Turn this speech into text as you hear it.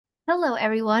Hello,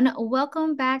 everyone.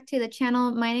 Welcome back to the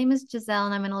channel. My name is Giselle,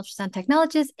 and I'm an ultrasound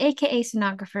technologist, aka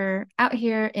sonographer, out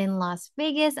here in Las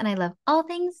Vegas, and I love all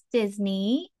things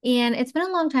Disney. And it's been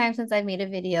a long time since I've made a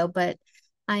video, but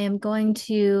I am going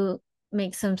to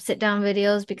make some sit-down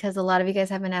videos because a lot of you guys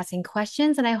have been asking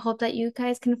questions, and I hope that you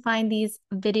guys can find these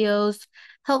videos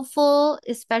helpful,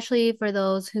 especially for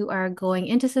those who are going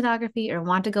into sonography or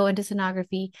want to go into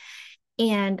sonography.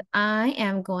 And I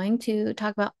am going to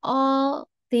talk about all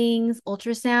things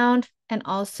ultrasound and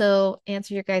also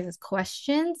answer your guys'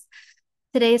 questions.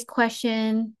 Today's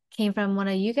question came from one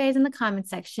of you guys in the comment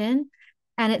section,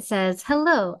 and it says,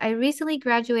 "Hello, I recently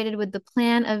graduated with the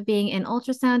plan of being an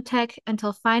ultrasound tech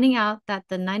until finding out that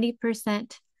the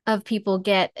 90% of people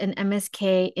get an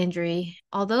MSK injury.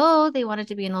 Although they wanted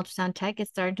to be an ultrasound tech, it's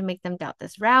starting to make them doubt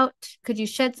this route. Could you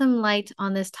shed some light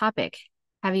on this topic?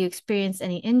 Have you experienced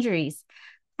any injuries?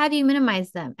 How do you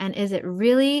minimize them? And is it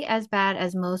really as bad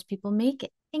as most people make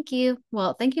it?" Thank you.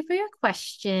 Well, thank you for your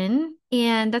question.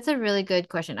 And that's a really good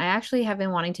question. I actually have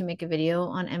been wanting to make a video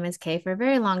on MSK for a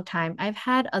very long time. I've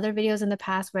had other videos in the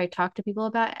past where I talk to people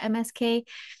about MSK,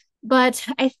 but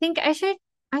I think I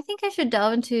should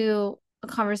delve into a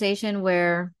conversation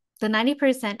where the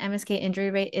 90% MSK injury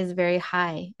rate is very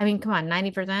high. I mean, come on,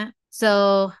 90%.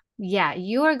 So, yeah,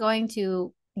 you are going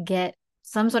to get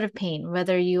some sort of pain,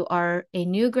 whether you are a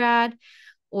new grad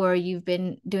or you've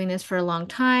been doing this for a long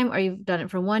time or you've done it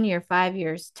for 1 year, 5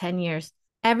 years, 10 years.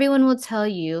 Everyone will tell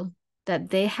you that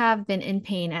they have been in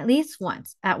pain at least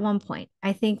once at one point.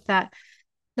 I think that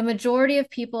the majority of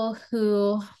people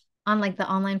who on like the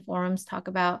online forums talk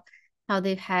about how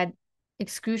they've had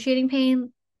excruciating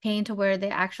pain to where they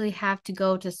actually have to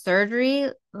go to surgery,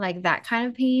 like that kind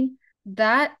of pain,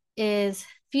 that is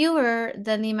fewer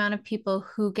than the amount of people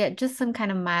who get just some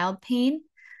kind of mild pain.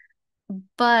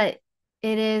 But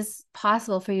it is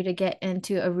possible for you to get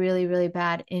into a really, really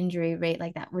bad injury rate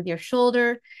like that with your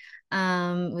shoulder,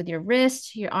 with your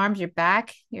wrist, your arms, your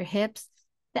back, your hips.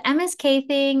 The MSK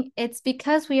thing, it's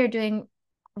because we are doing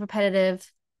repetitive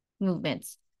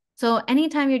movements. So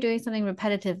anytime you're doing something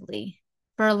repetitively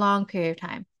for a long period of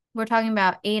time, we're talking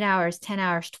about 8 hours, 10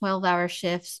 hours, 12-hour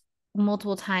shifts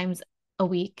multiple times a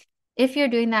week. If you're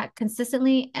doing that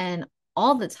consistently and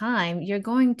all the time, you're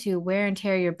going to wear and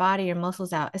tear your body, your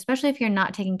muscles out, especially if you're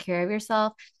not taking care of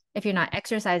yourself, if you're not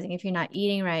exercising, if you're not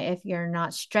eating right, if you're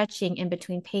not stretching in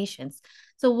between patients.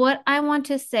 So, what I want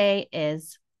to say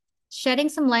is shedding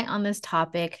some light on this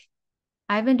topic.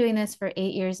 I've been doing this for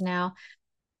 8 years now.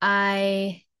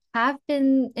 I have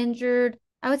been injured.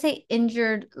 I would say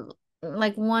injured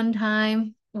like one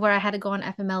time where I had to go on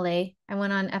FMLA. I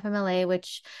went on FMLA,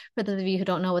 which for those of you who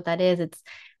don't know what that is, it's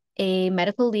a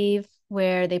medical leave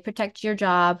where they protect your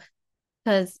job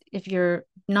because if you're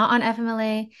not on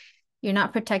FMLA, you're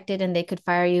not protected and they could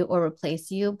fire you or replace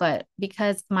you. But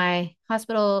because my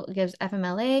hospital gives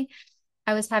FMLA,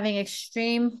 I was having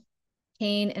extreme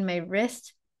pain in my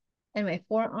wrist and my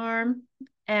forearm,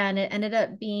 and it ended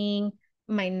up being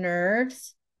my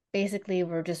nerves basically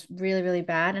were just really, really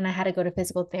bad, and I had to go to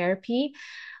physical therapy.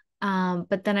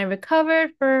 But then I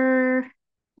recovered for,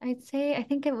 I'd say, I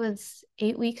think it was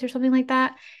 8 weeks or something like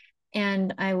that.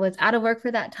 And I was out of work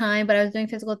for that time, but I was doing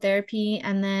physical therapy.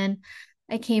 And then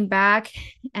I came back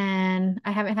and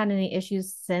I haven't had any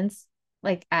issues since,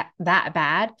 like that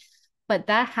bad. But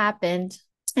that happened.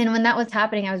 And when that was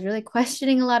happening, I was really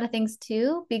questioning a lot of things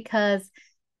too, because,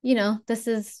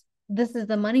 this is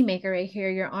the moneymaker right here.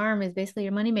 Your arm is basically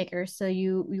your moneymaker. So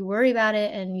you worry about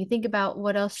it and you think about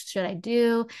what else should I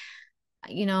do?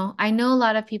 I know a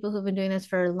lot of people who've been doing this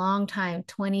for a long time,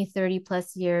 20, 30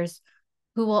 plus years,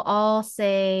 who will all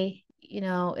say,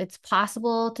 it's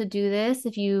possible to do this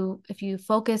if you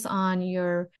focus on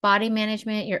your body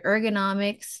management, your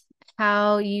ergonomics,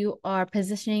 how you are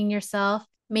positioning yourself,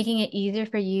 making it easier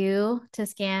for you to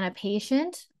scan a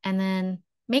patient, and then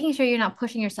making sure you're not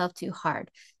pushing yourself too hard.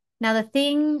 Now, the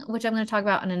thing which I'm going to talk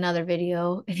about in another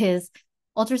video is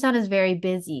ultrasound is very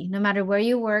busy. No matter where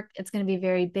you work, it's going to be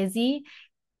very busy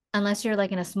unless you're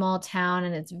like in a small town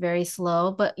and it's very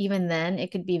slow. But even then,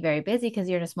 it could be very busy because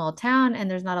you're in a small town and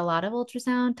there's not a lot of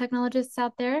ultrasound technologists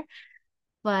out there.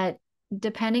 But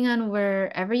depending on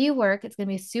wherever you work, it's going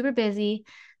to be super busy,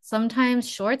 sometimes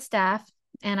short staff.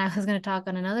 And I was going to talk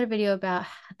on another video about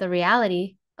the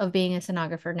reality of being a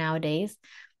sonographer nowadays.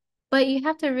 But you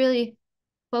have to really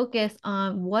focus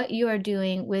on what you are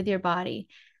doing with your body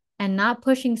and not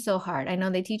pushing so hard. I know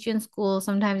they teach you in school,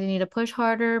 sometimes you need to push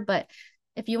harder, but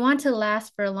if you want to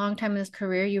last for a long time in this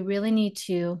career, you really need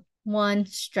to, one,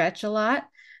 stretch a lot,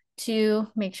 two,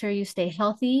 make sure you stay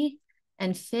healthy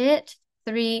and fit,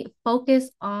 three, focus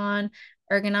on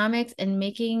ergonomics and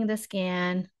making the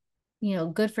scan,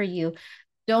 good for you.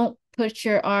 Don't put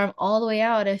your arm all the way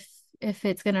out if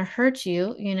it's going to hurt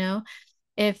you.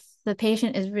 If the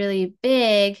patient is really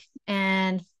big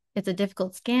and it's a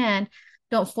difficult scan,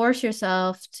 don't force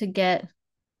yourself to get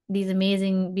these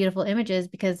amazing, beautiful images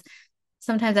because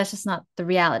sometimes that's just not the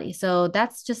reality. So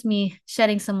that's just me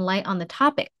shedding some light on the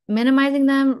topic. Minimizing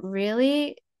them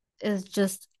really is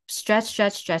just stretch,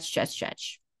 stretch, stretch, stretch,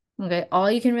 stretch. Okay. All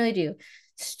you can really do,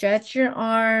 stretch your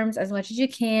arms as much as you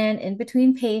can in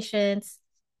between patients,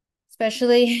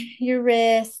 especially your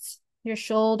wrists, your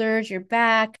shoulders, your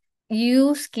back.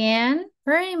 You scan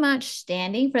pretty much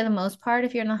standing for the most part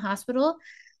if you're in the hospital.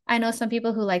 I know some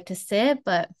people who like to sit,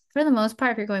 but for the most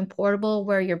part, if you're going portable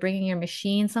where you're bringing your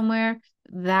machine somewhere,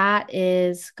 that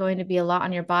is going to be a lot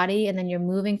on your body. And then you're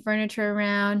moving furniture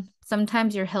around.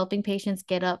 Sometimes you're helping patients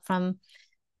get up from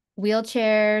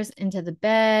wheelchairs into the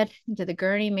bed, into the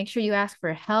gurney. Make sure you ask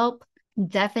for help.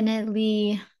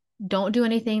 Definitely don't do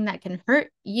anything that can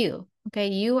hurt you. Okay.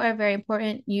 You are very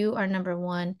important. You are number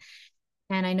one.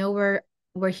 And I know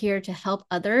we're here to help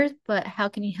others, but how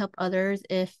can you help others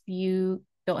if you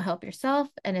don't help yourself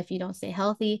and if you don't stay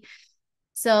healthy?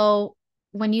 So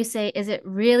when you say, is it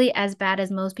really as bad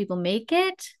as most people make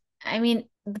it? I mean,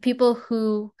 the people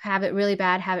who have it really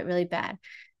bad have it really bad.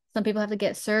 Some people have to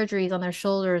get surgeries on their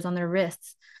shoulders, on their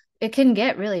wrists. It can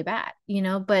get really bad,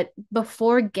 but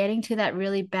before getting to that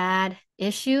really bad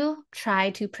issue,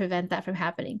 try to prevent that from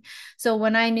happening. So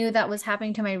when I knew that was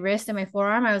happening to my wrist and my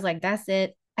forearm, I was like, that's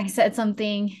it. I said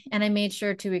something and I made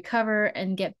sure to recover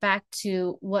and get back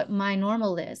to what my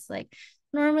normal is. Like,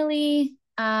 normally,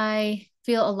 I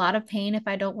feel a lot of pain if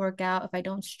I don't work out, if I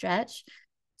don't stretch.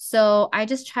 So I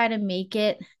just try to make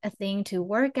it a thing to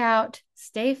work out,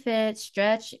 stay fit,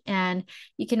 stretch, and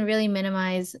you can really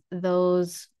minimize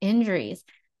those injuries.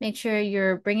 Make sure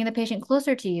you're bringing the patient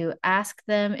closer to you. Ask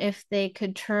them if they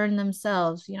could turn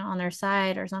themselves, on their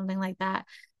side or something like that.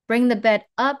 Bring the bed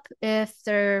up if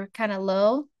they're kind of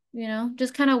low,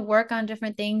 just kind of work on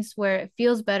different things where it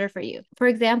feels better for you. For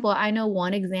example, I know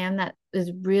one exam that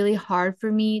is really hard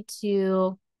for me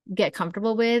to get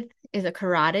comfortable with is a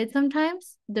carotid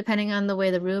sometimes, depending on the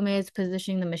way the room is,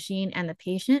 positioning the machine and the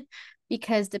patient.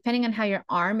 Because depending on how your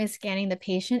arm is scanning the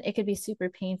patient, it could be super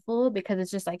painful because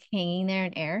it's just like hanging there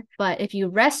in air. But if you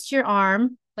rest your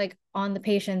arm like on the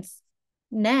patient's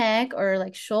neck or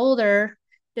like shoulder,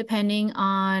 depending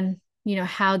on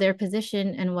how they're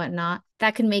positioned and whatnot,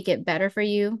 that can make it better for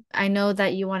you. I know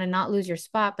that you want to not lose your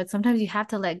spot, but sometimes you have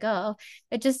to let go.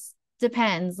 It just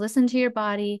depends. Listen to your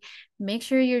body. Make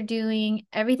sure you're doing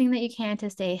everything that you can to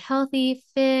stay healthy,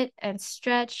 fit, and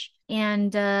stretch.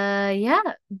 And yeah,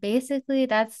 basically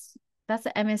that's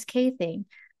the MSK thing.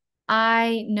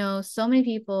 I know so many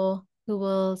people who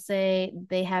will say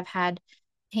they have had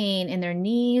pain in their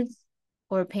knees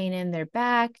or pain in their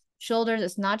back, shoulders.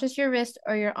 It's not just your wrist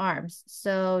or your arms.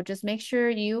 So just make sure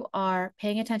you are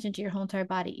paying attention to your whole entire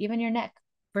body, even your neck.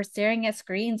 We're staring at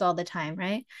screens all the time,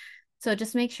 right? So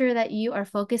just make sure that you are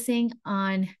focusing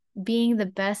on being the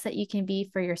best that you can be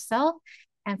for yourself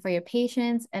and for your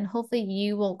patients. And hopefully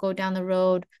you won't go down the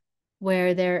road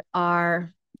where there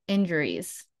are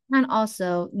injuries. And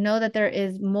also know that there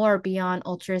is more beyond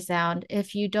ultrasound.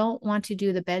 If you don't want to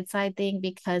do the bedside thing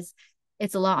because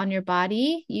it's a lot on your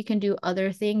body, you can do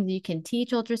other things. You can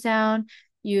teach ultrasound.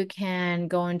 You can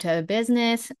go into a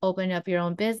business, open up your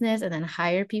own business, and then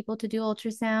hire people to do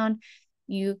ultrasound.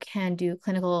 You can do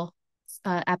clinical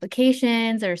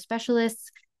applications or specialists,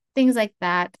 things like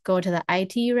that. Go to the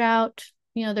IT route.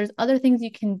 There's other things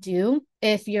you can do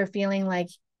if you're feeling like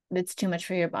it's too much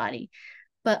for your body.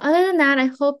 But other than that, I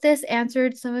hope this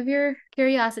answered some of your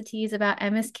curiosities about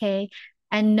MSK,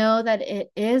 and know that it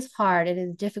is hard, it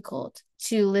is difficult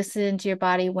to listen to your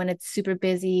body when it's super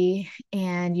busy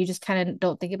and you just kind of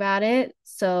don't think about it.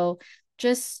 So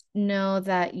just know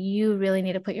that you really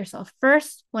need to put yourself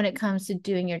first when it comes to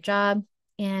doing your job,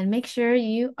 and make sure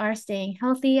you are staying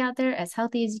healthy out there, as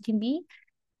healthy as you can be.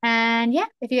 And yeah,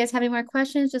 if you guys have any more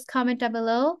questions, just comment down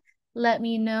below. Let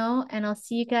me know, and I'll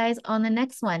see you guys on the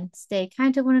next one. Stay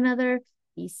kind to one another,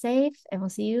 be safe, and we'll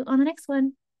see you on the next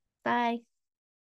one. Bye.